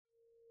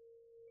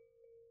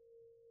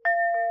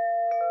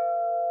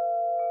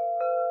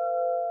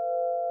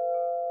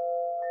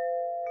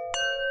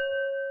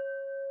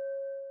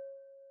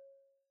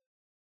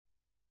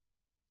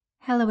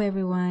Hello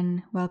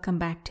everyone, welcome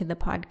back to the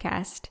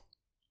podcast.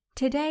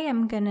 Today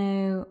I'm going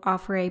to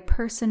offer a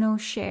personal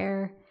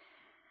share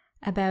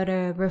about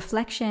a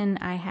reflection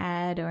I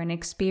had or an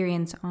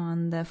experience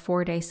on the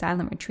 4-day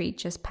silent retreat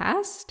just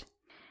passed.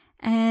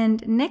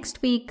 And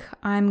next week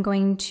I'm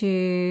going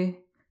to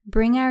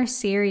bring our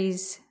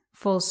series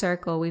full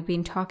circle. We've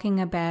been talking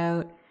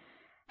about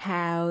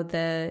how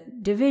the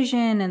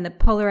division and the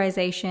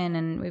polarization,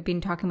 and we've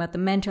been talking about the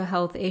mental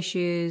health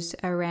issues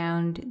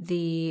around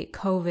the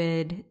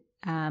COVID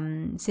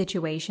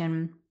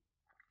situation.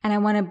 And I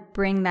want to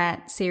bring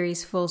that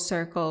series full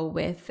circle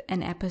with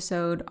an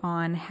episode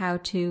on how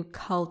to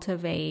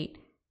cultivate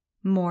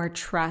more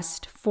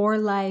trust for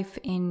life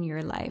in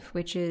your life,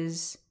 which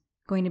is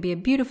going to be a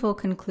beautiful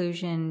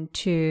conclusion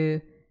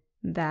to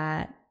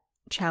that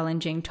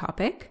challenging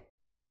topic.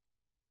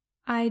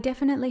 I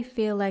definitely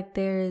feel like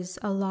there's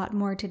a lot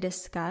more to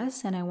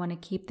discuss, and I want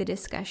to keep the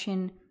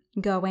discussion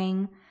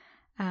going.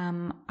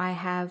 I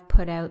have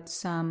put out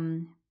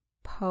some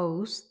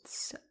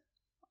posts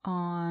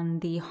on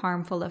the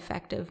harmful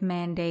effect of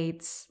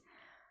mandates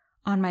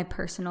on my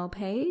personal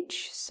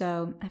page.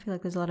 So I feel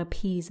like there's a lot of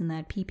P's in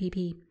that,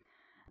 PPP.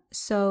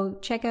 So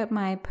check out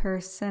my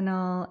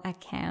personal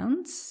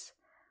accounts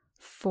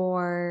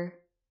for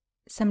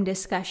some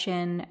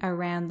discussion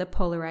around the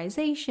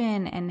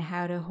polarization and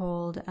how to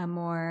hold a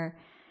more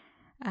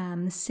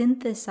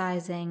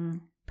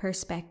synthesizing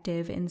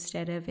perspective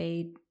instead of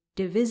a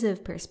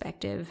divisive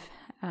perspective,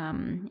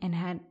 and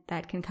how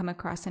that can come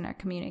across in our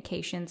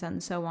communications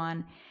and so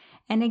on.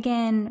 And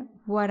again,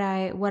 what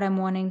I'm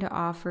wanting to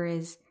offer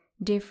is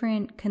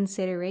different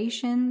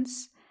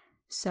considerations.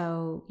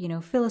 So,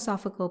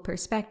 philosophical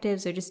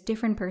perspectives or just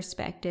different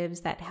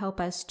perspectives that help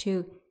us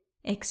to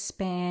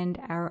expand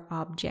our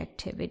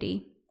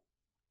objectivity.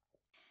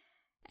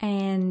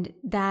 And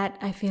that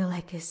I feel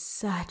like is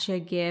such a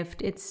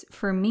gift. It's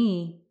for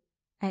me,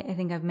 I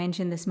think I've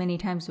mentioned this many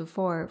times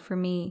before, for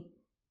me,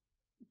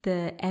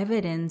 the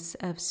evidence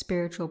of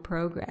spiritual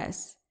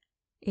progress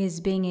is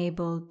being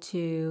able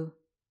to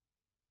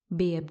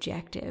be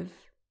objective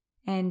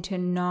and to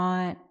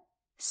not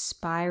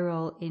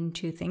spiral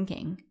into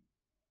thinking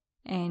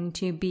and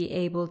to be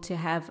able to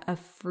have a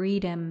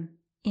freedom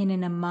in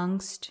and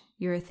amongst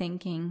your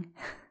thinking.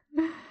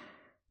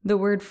 The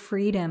word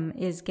freedom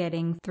is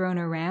getting thrown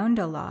around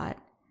a lot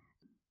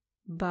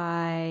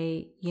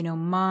by,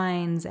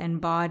 minds and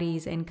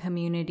bodies and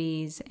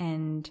communities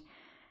and,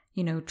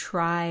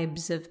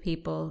 tribes of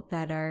people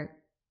that are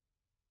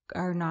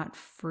not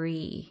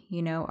free,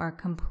 are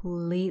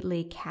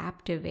completely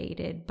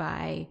captivated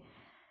by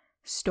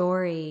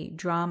story,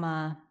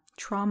 drama,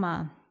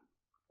 trauma.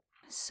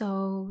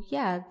 So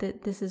yeah,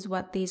 this is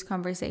what these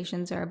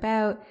conversations are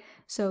about.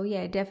 So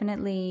yeah,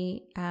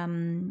 definitely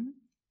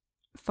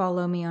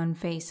follow me on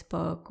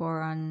Facebook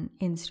or on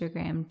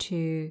Instagram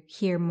to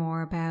hear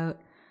more about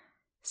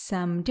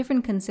some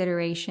different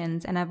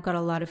considerations. And I've got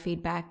a lot of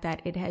feedback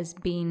that it has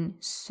been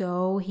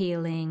so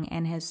healing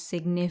and has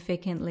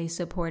significantly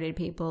supported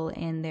people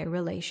in their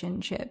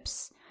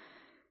relationships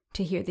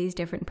to hear these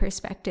different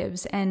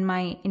perspectives. And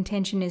my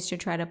intention is to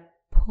try to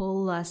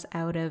pull us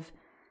out of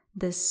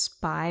the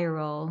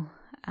spiral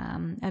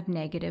of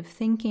negative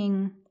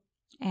thinking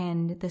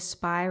and the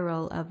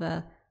spiral of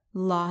a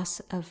loss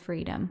of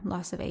freedom,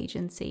 loss of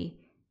agency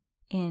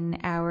in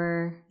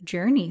our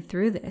journey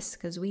through this,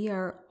 because we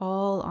are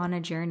all on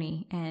a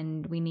journey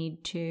and we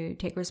need to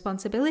take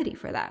responsibility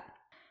for that.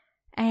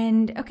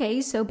 And okay,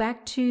 so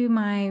back to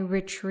my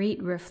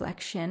retreat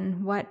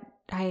reflection, what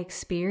I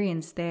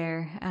experienced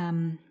there.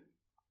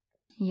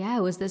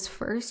 It was this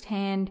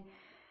firsthand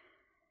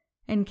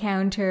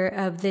encounter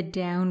of the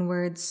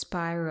downward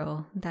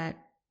spiral that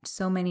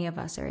so many of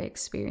us are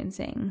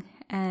experiencing.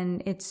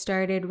 And it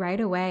started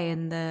right away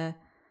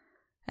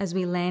as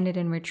we landed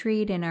in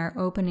retreat in our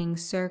opening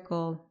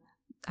circle.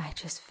 I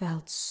just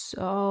felt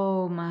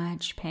so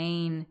much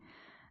pain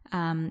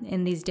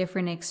in these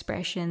different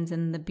expressions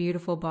and the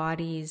beautiful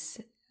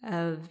bodies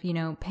of,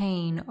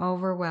 pain,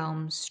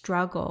 overwhelm,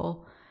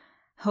 struggle,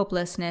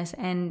 hopelessness,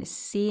 and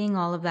seeing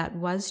all of that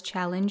was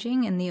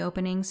challenging in the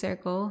opening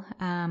circle.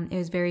 It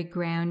was very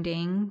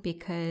grounding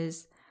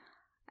because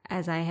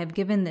as I have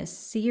given this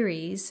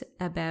series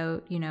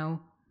about,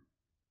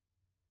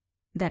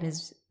 that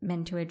is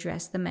meant to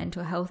address the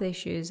mental health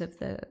issues of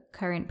the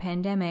current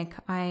pandemic,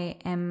 I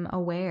am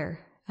aware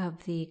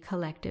of the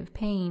collective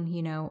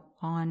pain,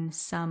 on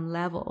some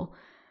level.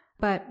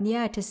 But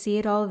yeah, to see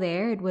it all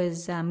there, it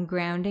was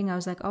grounding. I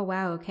was like, oh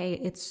wow, okay,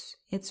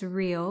 it's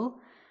real.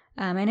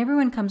 And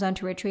everyone comes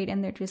onto retreat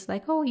and they're just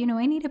like, oh,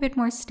 I need a bit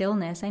more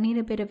stillness. I need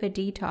a bit of a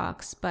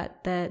detox.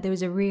 But there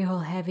was a real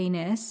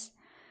heaviness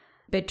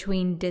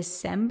between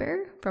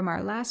December from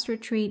our last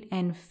retreat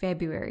and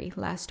February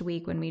last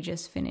week when we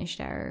just finished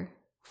our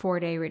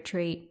 4-day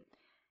retreat.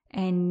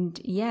 And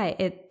yeah,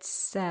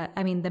 it's,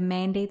 the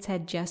mandates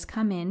had just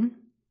come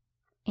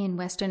in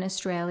Western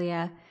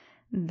Australia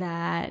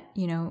that,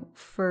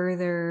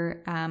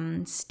 further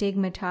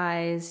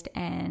stigmatized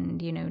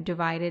and,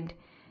 divided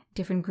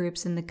different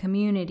groups in the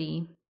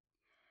community.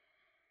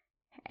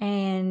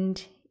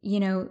 And,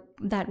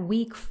 that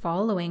week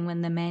following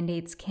when the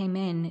mandates came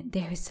in,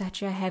 there was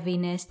such a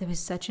heaviness, there was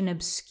such an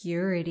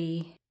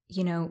obscurity.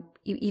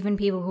 Even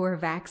people who were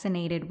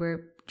vaccinated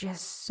were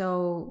just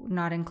so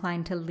not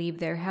inclined to leave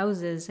their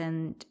houses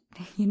and,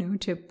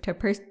 to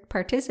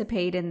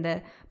participate in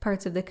the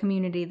parts of the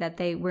community that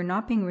they were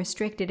not being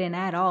restricted in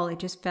at all. It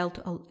just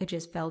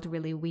felt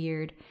really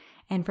weird.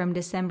 And from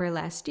December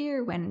last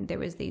year, when there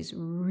was these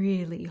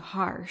really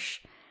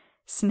harsh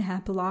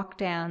snap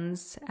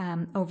lockdowns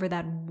over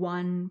that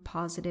one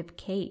positive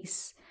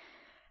case,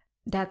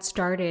 that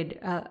started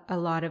a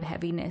lot of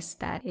heaviness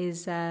that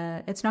is,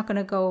 it's not going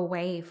to go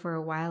away for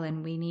a while,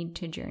 and we need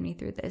to journey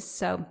through this.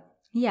 So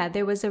yeah,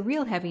 there was a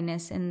real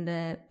heaviness in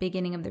the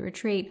beginning of the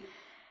retreat.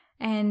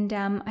 And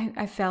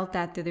I felt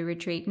that through the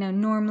retreat. Now,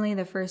 normally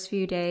the first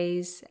few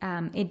days,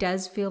 it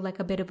does feel like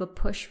a bit of a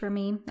push for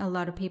me. A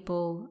lot of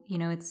people,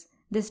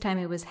 this time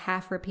it was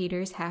half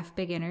repeaters, half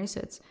beginners.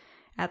 So it's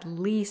at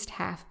least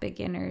half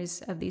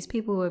beginners of these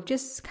people who have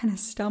just kind of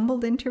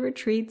stumbled into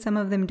retreat. Some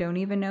of them don't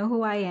even know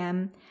who I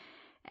am.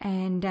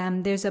 And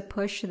there's a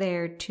push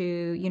there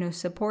to,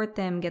 support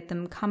them, get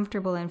them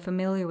comfortable and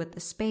familiar with the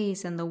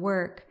space and the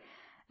work.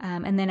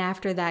 And then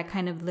after that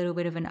kind of little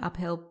bit of an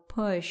uphill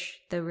push,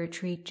 the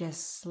retreat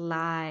just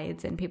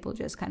slides and people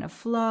just kind of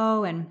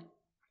flow. And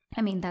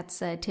I mean,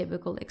 that's a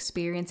typical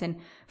experience. And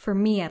for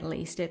me, at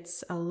least,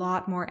 it's a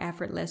lot more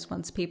effortless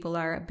once people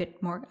are a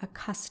bit more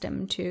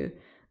accustomed to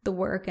the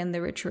work and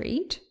the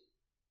retreat.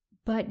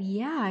 But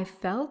yeah, I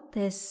felt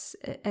this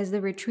as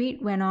the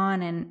retreat went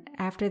on, and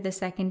after the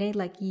second day,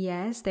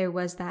 yes, there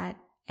was that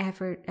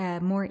effort,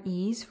 more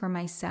ease for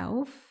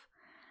myself,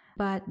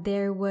 but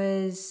there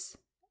was,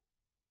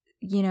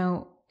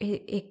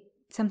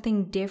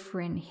 something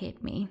different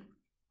hit me.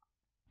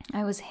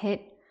 I was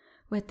hit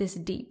with this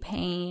deep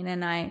pain,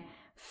 and I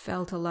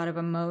felt a lot of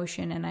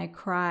emotion, and I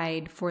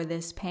cried for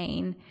this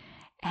pain,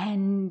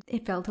 and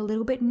it felt a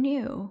little bit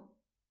new.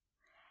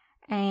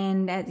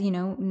 And,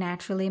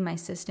 naturally my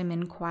system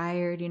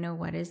inquired,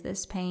 what is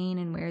this pain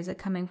and where is it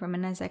coming from?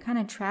 And as I kind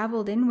of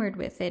traveled inward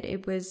with it,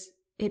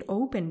 it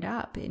opened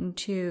up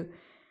into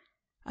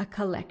a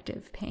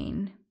collective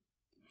pain.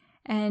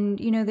 And,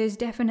 there's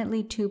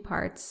definitely two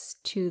parts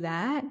to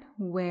that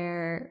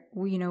where,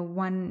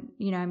 one,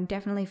 I'm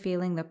definitely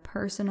feeling the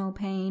personal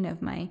pain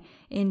of my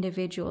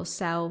individual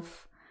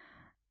self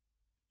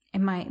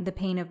and the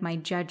pain of my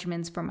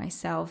judgments for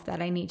myself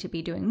that I need to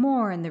be doing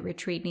more and the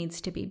retreat needs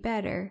to be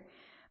better.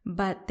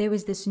 But there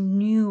was this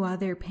new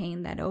other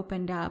pain that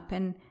opened up,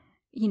 and,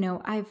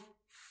 I've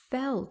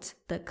felt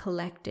the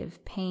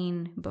collective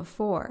pain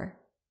before,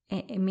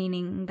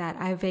 meaning that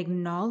I've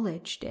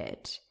acknowledged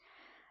it.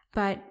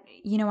 But,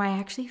 I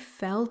actually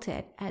felt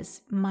it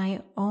as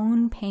my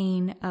own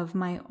pain of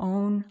my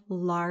own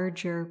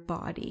larger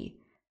body,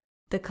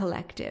 the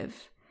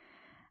collective.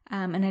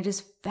 And I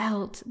just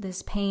felt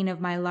this pain of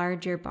my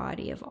larger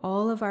body, of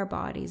all of our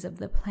bodies, of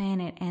the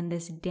planet, and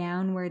this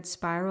downward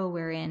spiral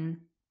we're in,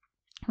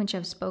 which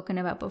I've spoken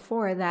about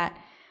before, that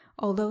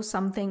although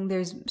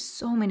there's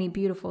so many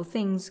beautiful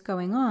things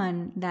going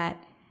on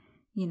that,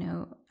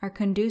 are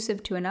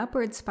conducive to an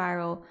upward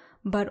spiral,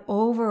 but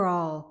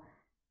overall,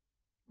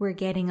 we're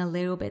getting a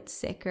little bit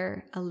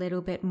sicker, a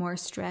little bit more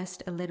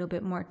stressed, a little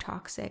bit more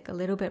toxic, a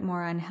little bit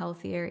more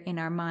unhealthier in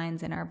our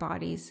minds and our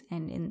bodies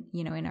and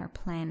in our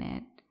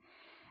planet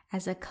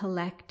as a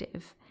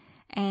collective.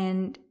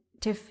 And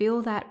to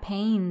feel that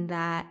pain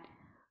that,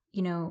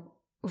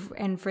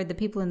 and for the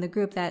people in the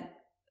group that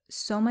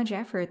so much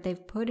effort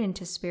they've put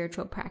into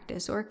spiritual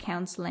practice or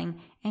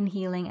counseling and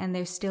healing, and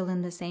they're still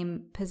in the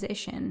same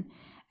position,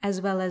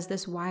 as well as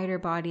this wider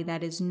body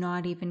that is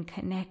not even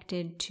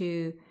connected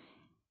to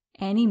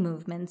any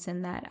movements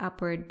in that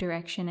upward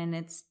direction,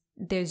 and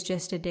there's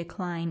just a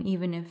decline.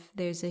 Even if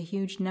there's a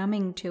huge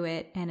numbing to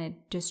it and a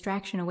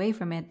distraction away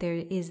from it, there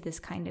is this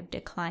kind of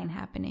decline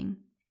happening.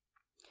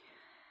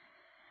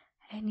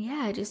 And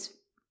yeah,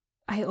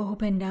 I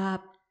opened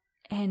up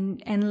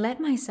and let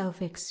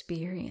myself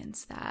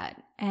experience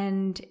that.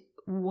 And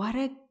what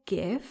a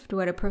gift,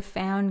 what a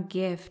profound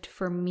gift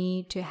for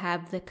me to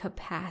have the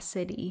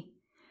capacity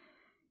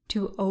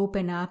to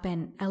open up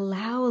and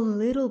allow a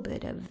little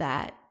bit of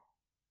that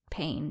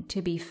pain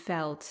to be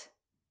felt,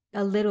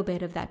 a little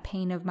bit of that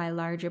pain of my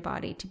larger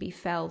body to be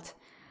felt.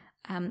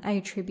 I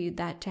attribute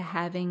that to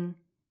having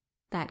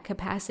that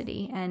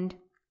capacity. And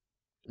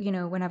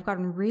when I've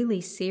gotten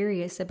really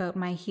serious about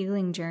my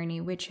healing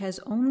journey, which has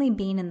only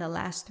been in the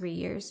last 3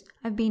 years.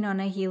 I've been on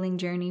a healing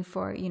journey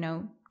for,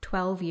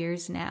 12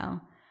 years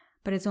now,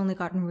 but it's only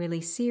gotten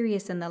really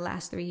serious in the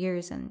last 3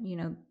 years.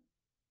 And,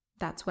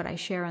 that's what I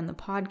share on the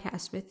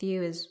podcast with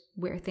you, is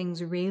where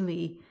things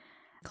really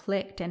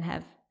clicked and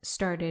have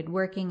started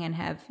working and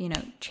have,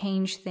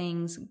 changed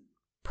things,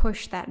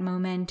 push that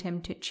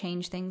momentum to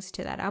change things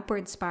to that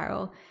upward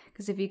spiral.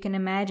 Because if you can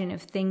imagine,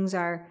 if things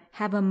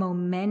have a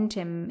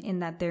momentum in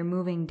that they're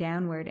moving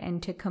downward,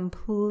 and to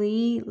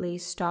completely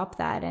stop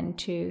that and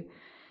to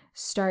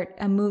start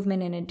a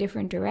movement in a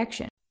different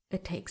direction,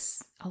 it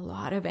takes a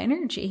lot of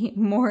energy,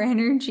 more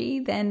energy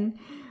than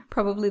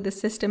probably the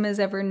system has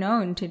ever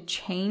known to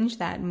change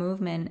that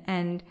movement.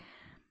 And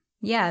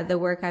yeah, the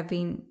work I've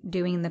been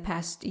doing in the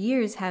past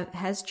years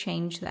has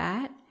changed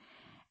that.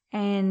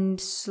 And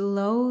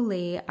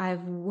slowly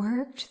I've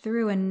worked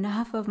through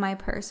enough of my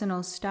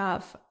personal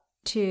stuff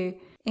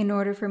in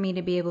order for me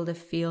to be able to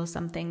feel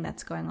something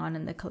that's going on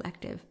in the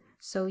collective.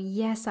 So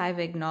yes, I've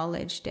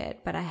acknowledged it,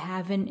 but I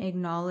haven't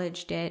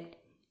acknowledged it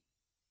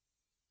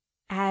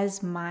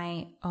as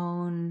my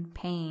own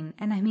pain.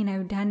 And I mean,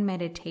 I've done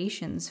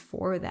meditations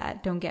for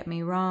that. Don't get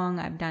me wrong.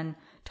 I've done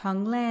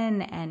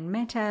Tonglen and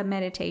metta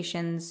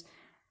meditations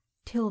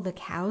till the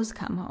cows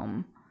come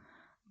home.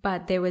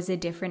 But there was a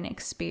different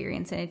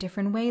experience and a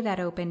different way that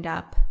opened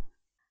up.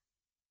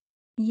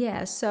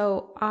 Yeah,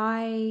 so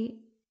I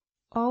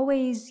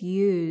always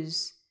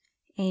use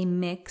a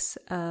mix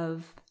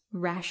of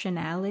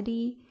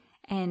rationality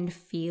and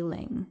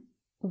feeling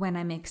when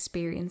I'm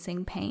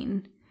experiencing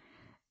pain.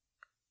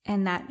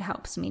 And that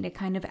helps me to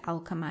kind of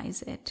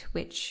alchemize it,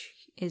 which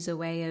is a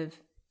way of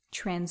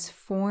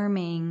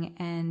transforming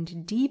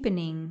and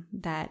deepening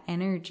that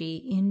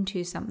energy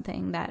into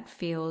something that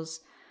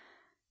feels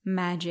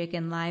magic,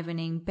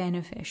 enlivening,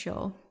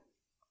 beneficial.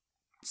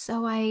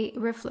 So I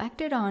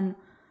reflected on,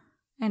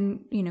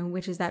 and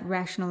which is that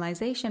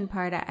rationalization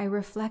part, I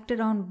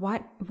reflected on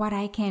what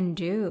I can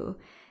do,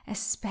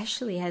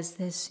 especially as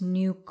this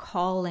new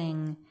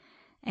calling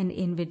and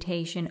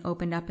invitation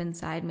opened up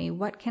inside me.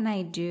 What can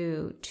I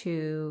do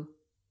to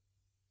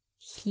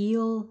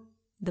heal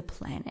the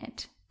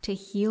planet, to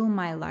heal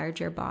my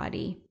larger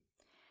body?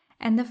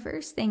 And the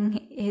first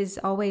thing is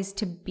always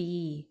to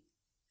be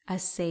a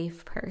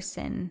safe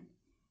person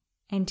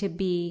and to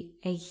be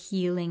a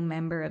healing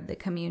member of the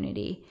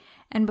community.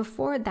 And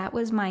before, that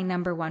was my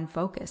number one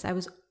focus.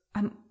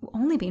 I'm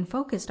only being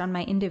focused on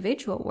my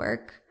individual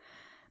work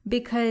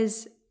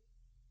because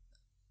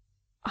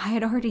I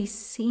had already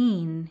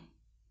seen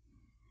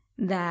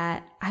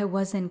that I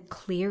wasn't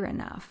clear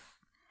enough.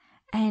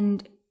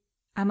 And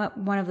I'm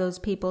one of those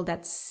people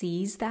that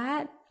sees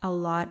that a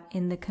lot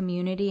in the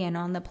community and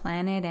on the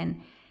planet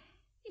and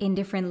in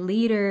different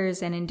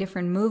leaders and in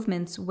different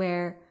movements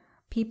where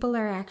people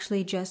are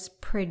actually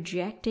just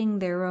projecting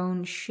their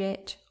own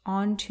shit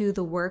onto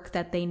the work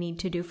that they need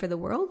to do for the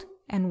world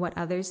and what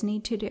others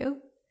need to do.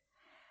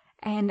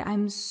 And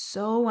I'm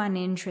so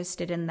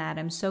uninterested in that.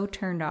 I'm so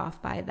turned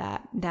off by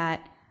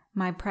that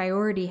my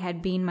priority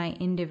had been my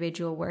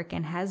individual work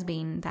and has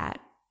been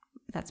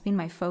that's been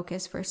my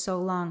focus for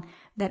so long,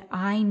 that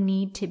I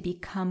need to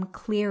become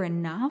clear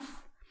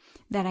enough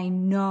that I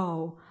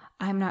know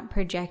I'm not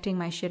projecting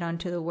my shit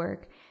onto the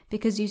work.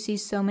 Because you see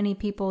so many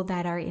people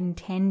that are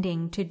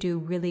intending to do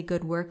really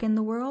good work in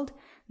the world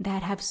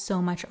that have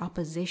so much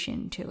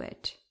opposition to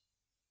it.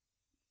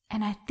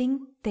 And I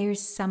think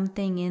there's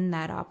something in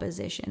that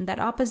opposition. That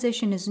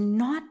opposition is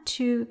not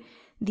to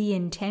the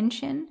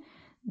intention.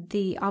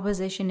 The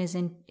opposition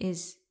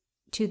is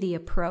to the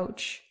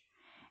approach.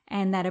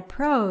 And that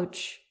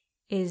approach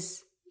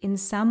is in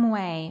some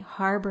way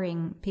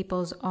harboring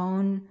people's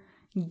own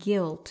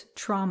guilt,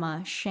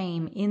 trauma,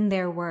 shame in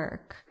their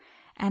work.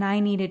 And I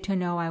needed to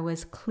know I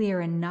was clear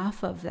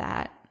enough of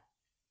that.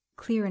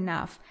 Clear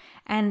enough.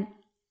 And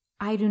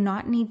I do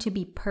not need to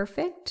be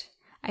perfect.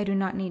 I do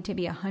not need to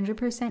be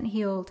 100%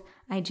 healed.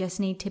 I just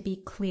need to be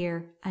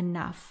clear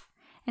enough.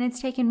 And it's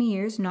taken me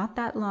years, not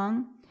that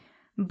long,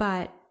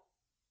 but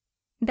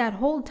that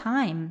whole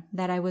time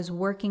that I was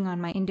working on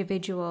my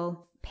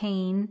individual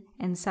pain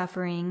and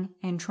suffering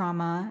and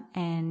trauma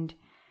and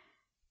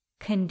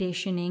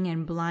conditioning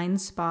and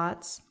blind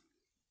spots,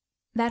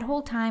 that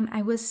whole time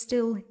I was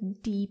still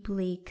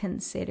deeply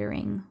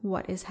considering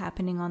what is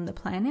happening on the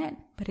planet,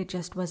 but it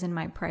just wasn't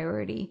my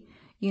priority.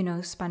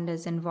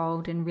 Spanda's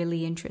involved and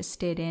really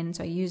interested in,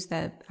 so I use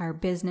our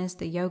business,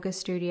 the yoga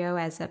studio,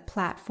 as a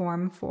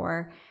platform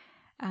for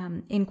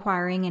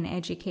inquiring and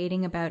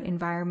educating about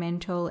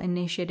environmental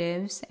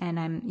initiatives. And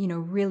I'm,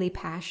 really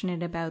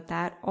passionate about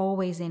that,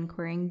 always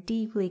inquiring,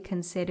 deeply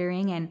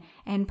considering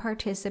and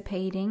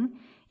participating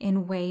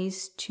in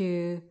ways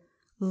to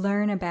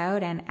learn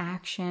about and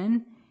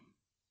action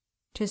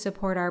to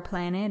support our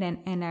planet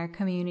and our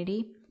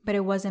community. But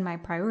it wasn't my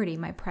priority.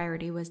 My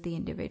priority was the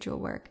individual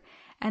work.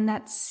 And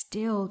that's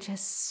still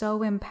just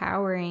so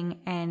empowering,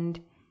 and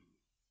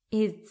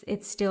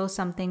it's still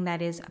something that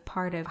is a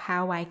part of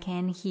how I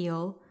can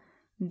heal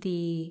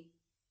the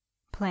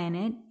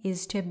planet.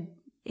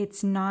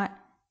 It's not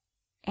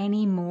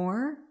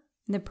anymore.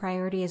 The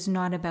priority is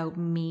not about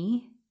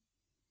me,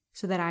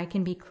 so that I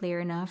can be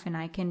clear enough and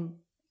I can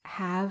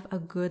have a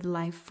good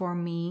life for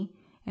me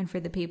and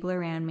for the people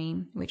around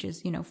me, which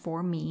is,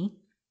 for me.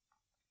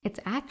 It's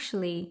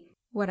actually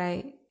what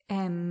I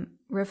am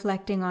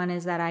reflecting on,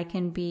 is that I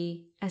can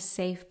be a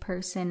safe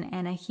person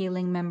and a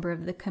healing member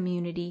of the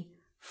community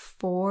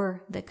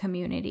for the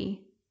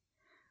community,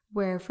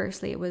 where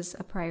firstly it was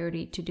a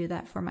priority to do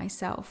that for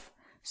myself.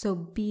 So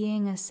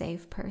being a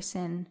safe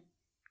person,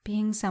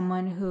 being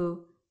someone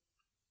who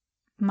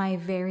my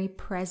very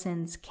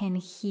presence can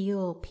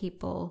heal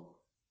people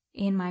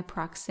in my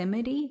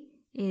proximity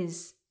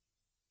is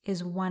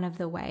one of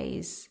the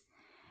ways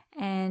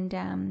And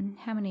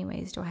how many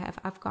ways do I have?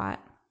 I've got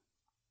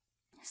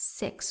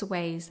 6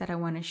 ways that I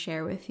want to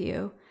share with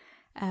you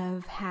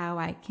of how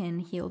I can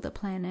heal the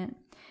planet.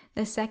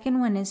 The second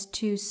one is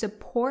to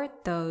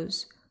support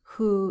those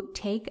who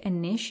take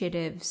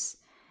initiatives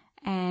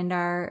and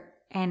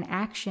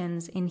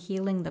actions in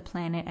healing the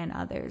planet and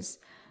others.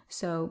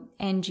 So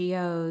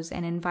NGOs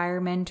and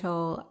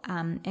environmental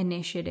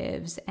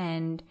initiatives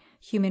and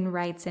human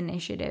rights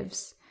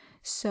initiatives.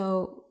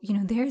 So,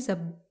 there's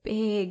a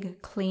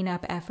big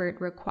cleanup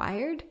effort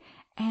required,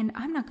 and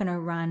I'm not going to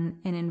run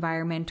an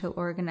environmental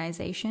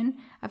organization.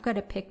 I've got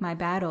to pick my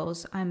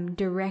battles. I'm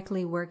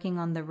directly working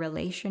on the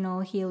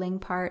relational healing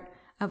part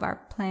of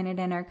our planet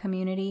and our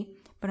community,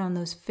 but on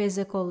those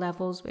physical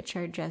levels, which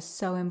are just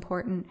so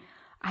important,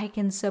 I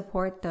can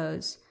support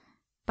those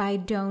by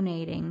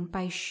donating,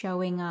 by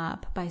showing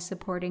up, by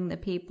supporting the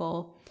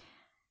people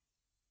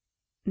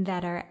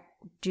that are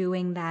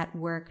doing that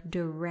work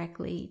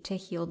directly to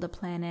heal the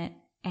planet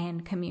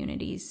and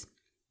communities.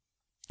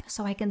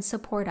 So I can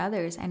support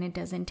others, and it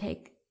doesn't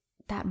take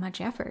that much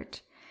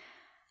effort.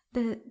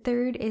 The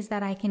third is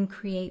that I can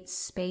create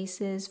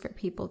spaces for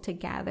people to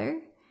gather,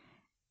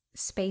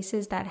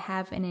 spaces that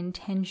have an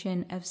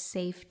intention of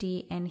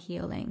safety and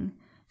healing.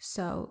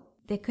 So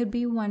they could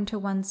be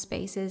one-to-one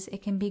spaces,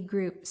 it can be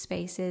group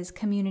spaces,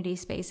 community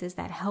spaces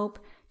that help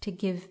to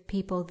give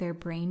people their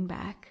brain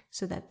back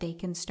so that they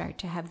can start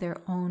to have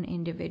their own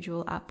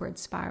individual upward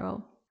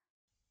spiral.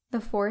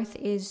 The fourth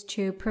is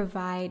to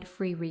provide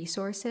free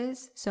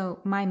resources. So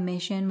my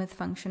mission with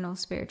functional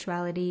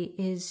spirituality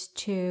is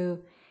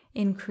to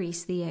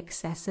increase the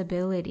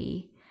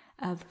accessibility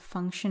of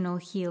functional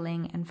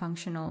healing and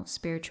functional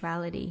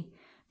spirituality.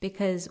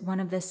 Because one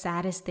of the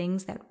saddest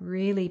things that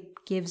really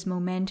gives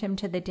momentum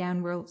to the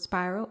downward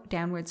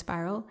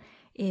spiral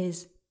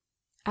is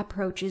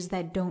approaches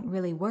that don't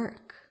really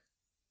work.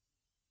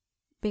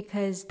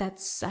 Because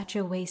that's such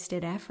a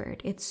wasted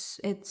effort.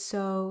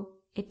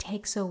 It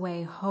takes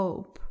away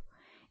hope.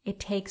 It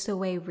takes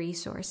away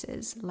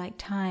resources like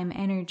time,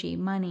 energy,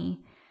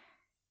 money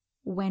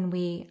when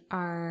we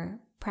are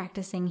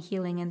practicing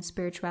healing and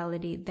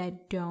spirituality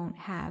that don't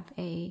have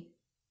a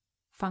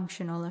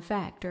functional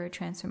effect or a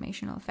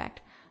transformational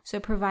effect. So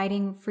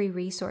providing free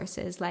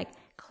resources like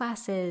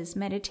classes,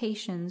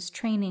 meditations,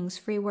 trainings,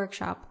 free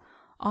workshop,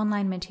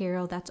 online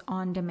material that's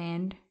on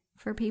demand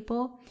for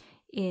people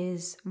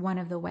is one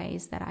of the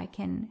ways that I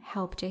can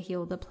help to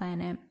heal the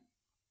planet.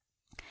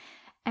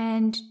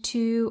 And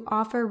to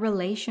offer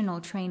relational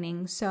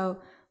training. So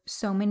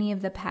many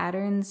of the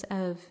patterns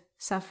of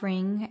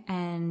suffering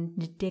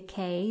and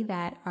decay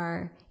that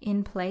are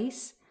in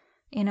place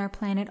in our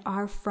planet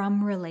are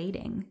from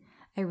relating.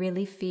 I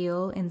really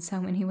feel in so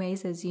many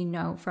ways, as you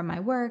know from my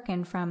work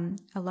and from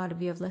a lot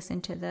of you have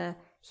listened to the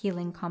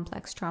Healing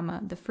Complex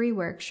Trauma, the free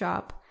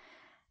workshop,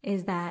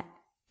 is that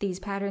these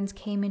patterns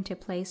came into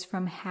place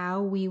from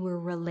how we were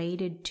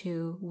related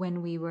to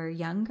when we were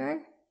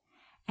younger.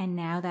 And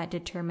now that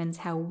determines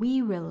how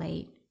we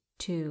relate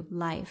to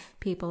life,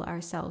 people,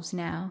 ourselves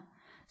now.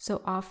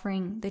 So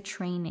offering the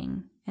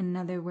training,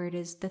 another word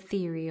is the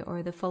theory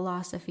or the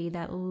philosophy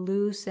that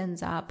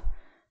loosens up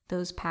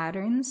those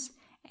patterns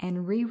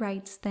and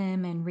rewrites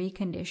them and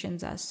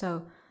reconditions us.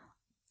 So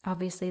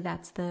obviously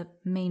that's the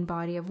main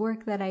body of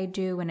work that I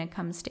do when it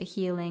comes to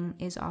healing,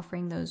 is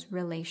offering those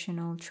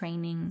relational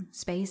training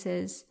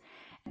spaces.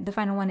 The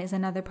final one is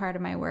another part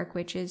of my work,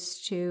 which is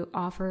to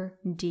offer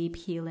deep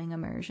healing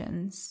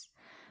immersions.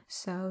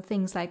 So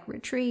things like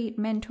retreat,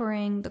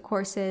 mentoring, the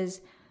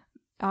courses,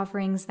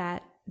 offerings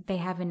that they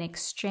have an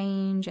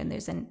exchange and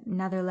there's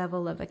another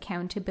level of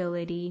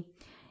accountability,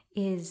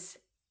 is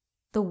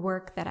the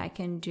work that I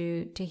can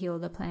do to heal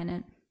the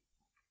planet.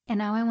 And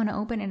now I want to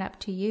open it up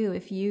to you.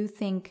 If you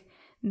think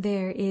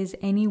there is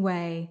any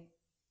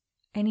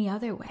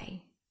other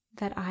way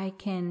that I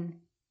can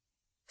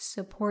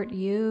support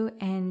you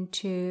and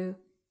to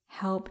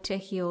help to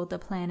heal the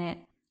planet,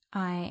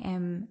 I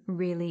am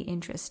really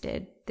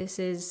interested. This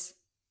is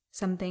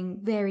something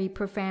very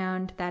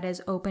profound that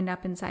has opened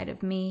up inside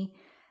of me.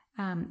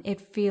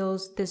 It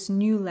feels this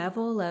new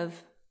level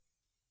of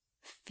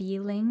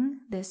feeling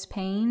this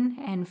pain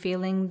and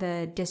feeling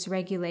the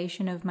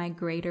dysregulation of my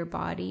greater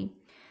body.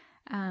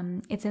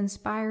 It's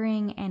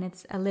inspiring, and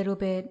it's a little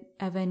bit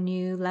of a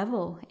new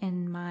level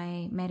in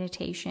my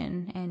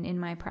meditation and in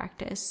my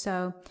practice.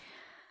 So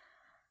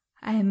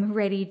I'm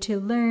ready to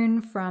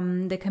learn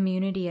from the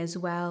community as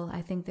well.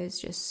 I think there's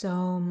just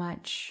so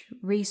much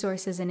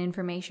resources and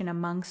information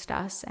amongst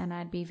us, and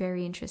I'd be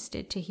very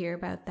interested to hear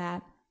about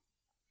that.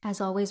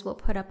 As always, we'll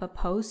put up a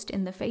post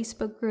in the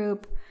Facebook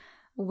group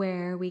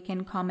where we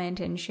can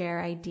comment and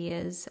share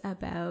ideas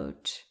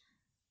about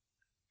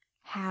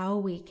how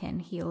we can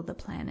heal the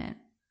planet.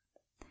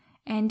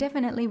 And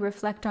definitely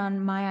reflect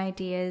on my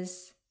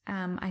ideas.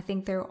 I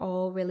think they're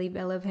all really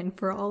relevant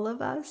for all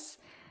of us.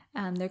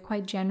 They're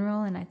quite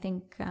general, and I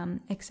think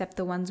except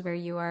the ones where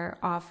you are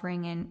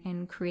offering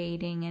and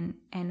creating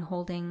and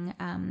holding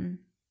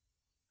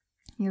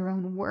your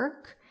own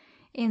work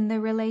in the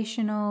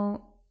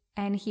relational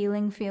and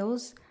healing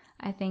fields,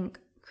 I think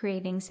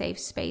creating safe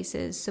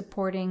spaces,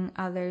 supporting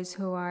others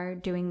who are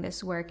doing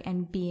this work,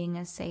 and being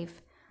a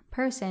safe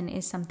person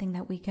is something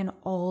that we can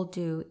all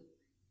do,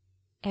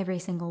 every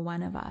single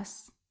one of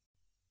us.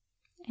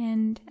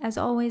 And as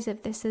always,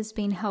 if this has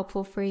been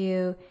helpful for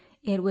you,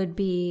 it would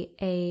be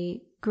a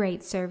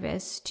great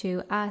service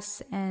to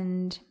us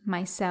and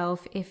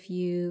myself if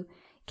you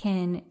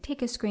can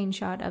take a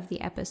screenshot of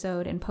the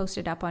episode and post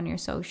it up on your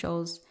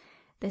socials.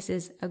 This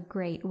is a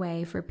great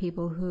way for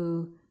people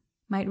who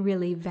might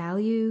really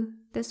value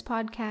this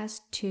podcast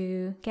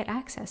to get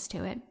access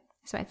to it.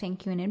 So I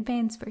thank you in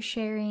advance for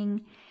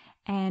sharing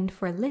and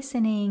for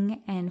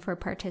listening and for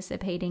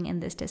participating in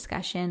this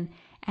discussion.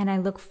 And I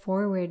look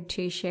forward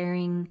to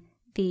sharing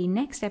the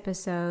next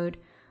episode,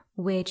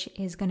 which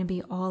is going to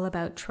be all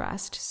about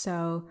trust.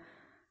 So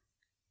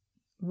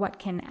what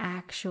can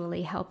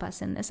actually help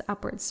us in this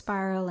upward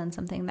spiral, and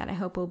something that I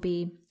hope will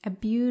be a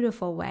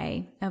beautiful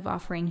way of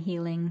offering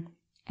healing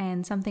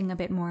and something a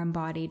bit more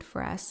embodied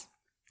for us.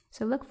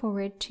 So look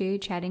forward to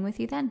chatting with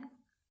you then.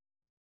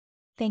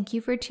 Thank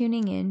you for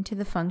tuning in to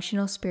the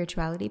Functional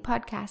Spirituality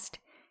Podcast.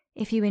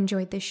 If you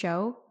enjoyed the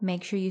show,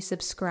 make sure you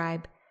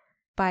subscribe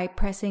by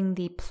pressing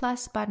the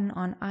plus button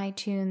on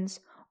iTunes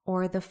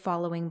or the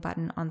following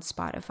button on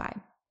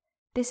Spotify.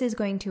 This is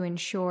going to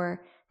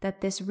ensure that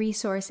this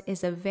resource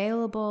is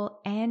available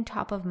and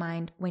top of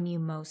mind when you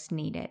most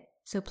need it.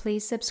 So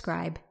please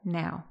subscribe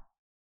now.